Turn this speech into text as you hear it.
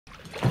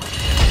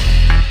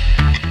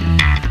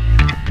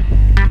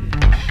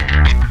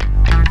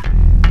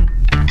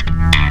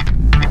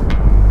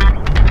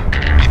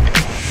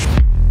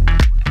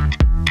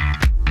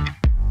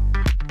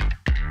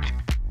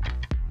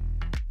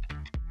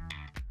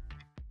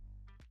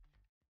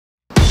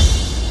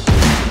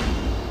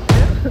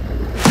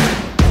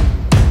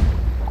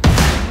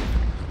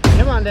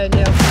on,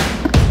 Daniele.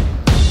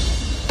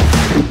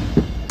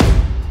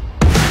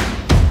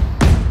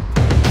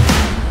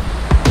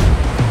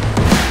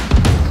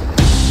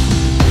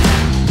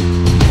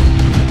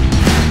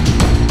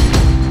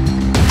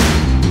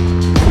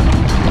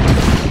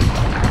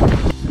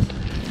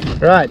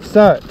 Right,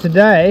 so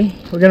today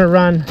we're going to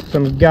run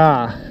some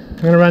gar. I'm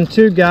going to run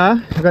 2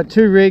 gar. I've got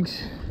 2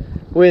 rigs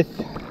with,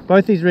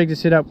 both these rigs are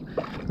set up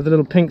with a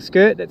little pink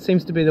skirt. That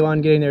seems to be the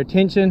one getting their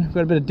attention. We've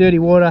got a bit of dirty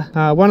water.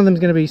 One of them is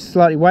going to be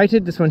slightly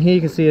weighted. This one here,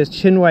 you can see has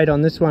chin weight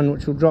on this one,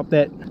 which will drop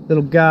that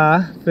little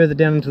gar further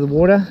down into the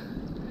water.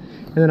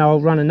 And then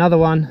I'll run another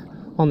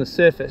one on the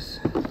surface.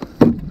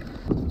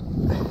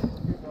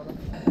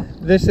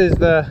 This is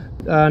the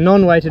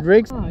non-weighted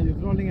rigs. Ah, you're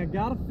rolling a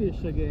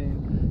garfish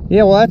again.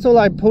 Yeah, well that's all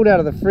I pulled out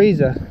of the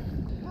freezer.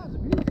 Ah, it's a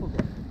beautiful one.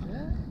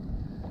 Yeah?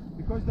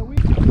 Because the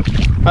wind.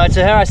 Alright,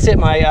 so how I set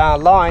my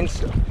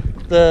lines,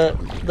 the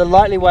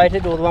lightly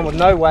weighted, or the one with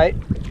no weight,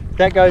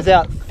 that goes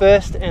out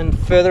first and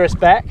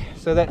furthest back.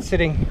 So that's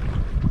sitting,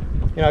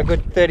 you know, a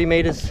good 30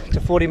 meters to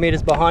 40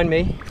 meters behind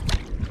me.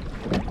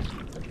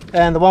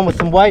 And the one with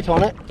some weight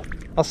on it,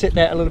 I'll set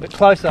that a little bit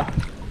closer.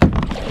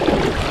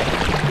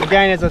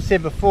 Again, as I've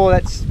said before,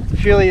 that's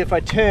purely if I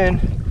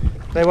turn,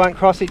 they won't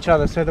cross each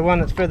other. So the one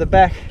that's further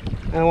back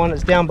and the one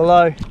that's down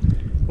below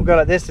will go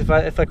like this if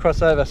I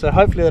cross over. So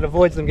hopefully that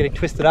avoids them getting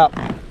twisted up.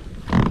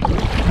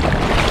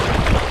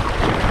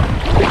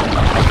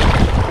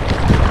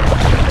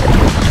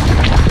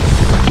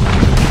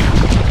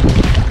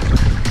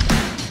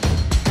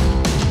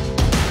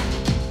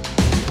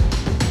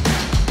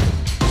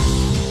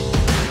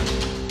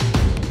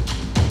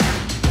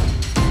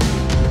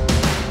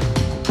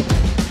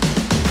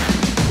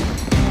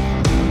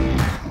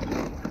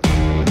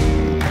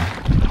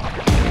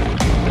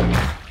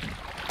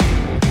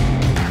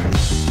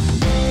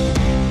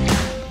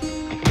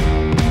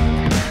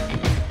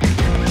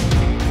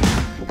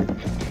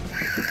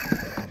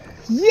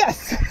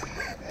 Yes!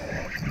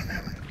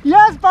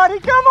 Yes, buddy,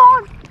 come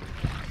on!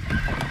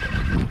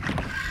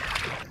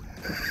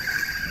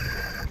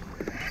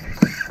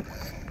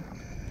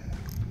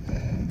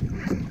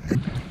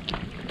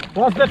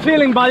 What's the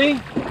feeling, buddy?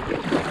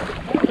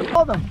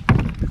 Saw them.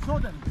 Saw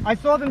them. I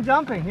saw them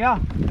jumping, yeah.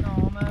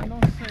 No, man,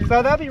 don't say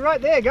So they'll be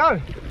right there,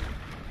 go.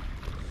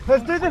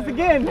 Let's do this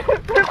again.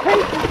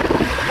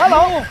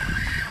 Hello!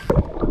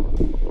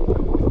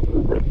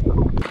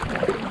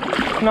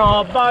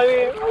 No,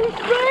 buddy.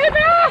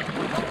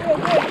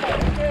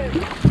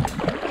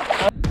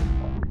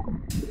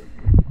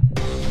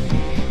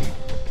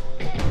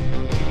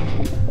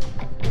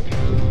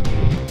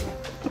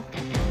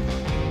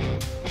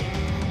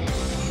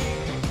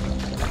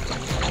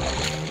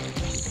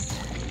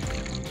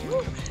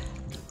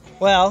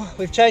 Well,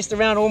 we've chased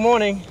around all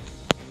morning.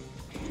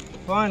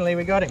 Finally,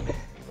 we got him.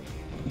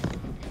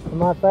 And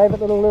my favourite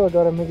little lure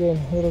got him again,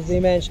 little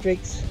Z-Man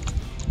streaks.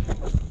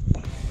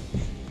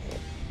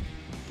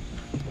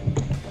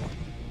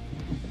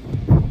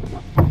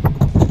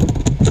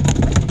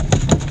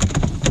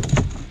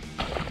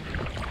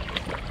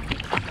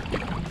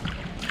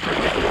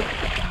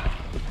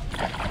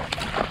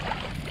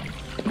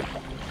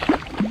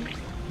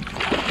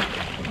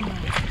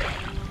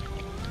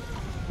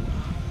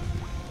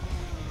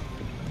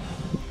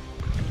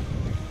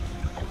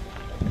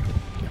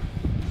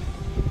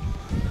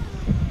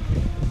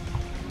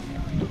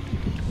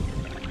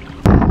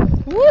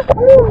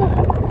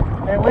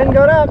 Woohoo! That wind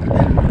got up.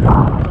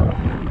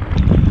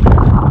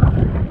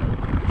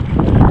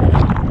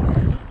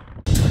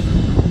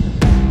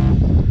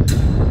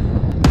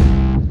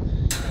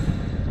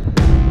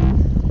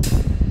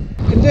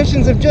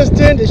 Conditions have just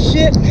turned to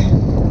shit,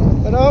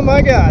 but oh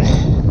my god,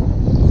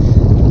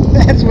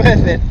 that's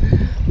worth it.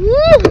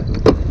 Woo!